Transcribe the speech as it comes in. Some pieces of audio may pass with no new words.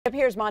It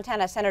appears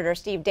Montana Senator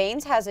Steve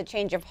Daines has a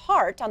change of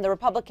heart on the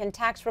Republican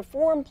tax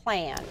reform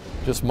plan.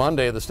 Just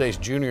Monday, the state's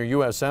junior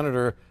U.S.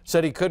 senator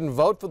said he couldn't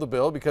vote for the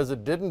bill because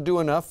it didn't do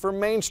enough for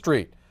Main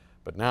Street.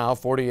 But now,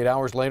 48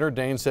 hours later,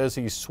 Daines says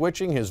he's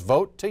switching his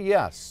vote to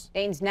yes.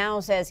 Daines now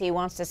says he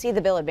wants to see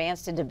the bill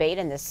advance to debate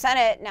in the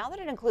Senate now that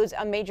it includes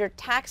a major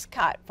tax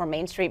cut for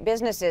Main Street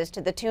businesses to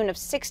the tune of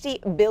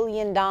 $60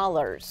 billion.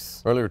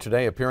 Earlier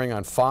today, appearing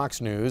on Fox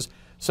News,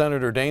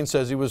 Senator Daines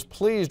says he was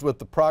pleased with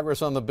the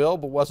progress on the bill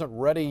but wasn't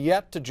ready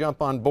yet to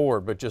jump on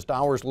board. But just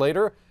hours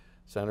later,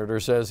 Senator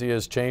says he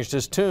has changed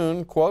his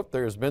tune. Quote,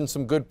 "There's been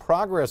some good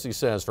progress," he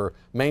says, for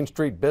Main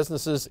Street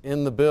businesses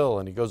in the bill.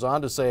 And he goes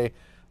on to say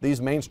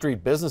these Main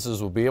Street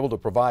businesses will be able to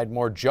provide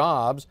more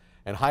jobs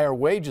and higher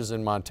wages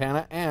in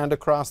Montana and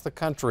across the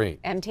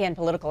country. MTN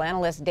political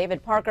analyst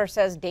David Parker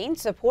says Daines'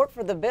 support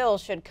for the bill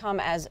should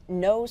come as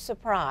no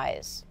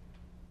surprise.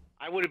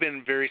 I would have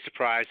been very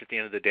surprised at the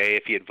end of the day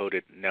if he had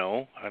voted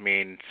no. I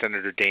mean,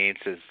 Senator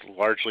Daines has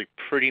largely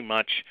pretty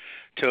much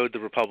towed the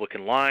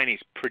Republican line.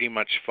 He's pretty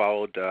much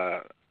followed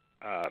the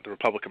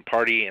Republican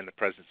Party and the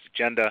president's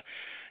agenda.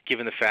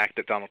 Given the fact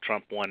that Donald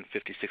Trump won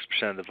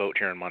 56% of the vote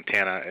here in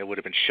Montana, it would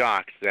have been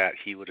shocked that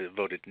he would have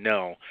voted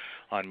no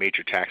on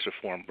major tax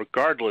reform,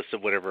 regardless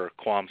of whatever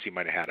qualms he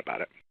might have had about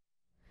it.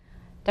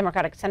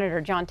 Democratic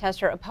Senator John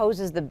Tester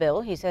opposes the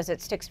bill. He says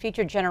it sticks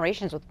future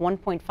generations with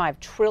 $1.5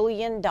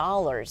 trillion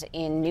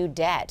in new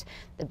debt.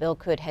 The bill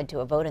could head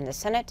to a vote in the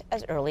Senate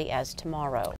as early as tomorrow.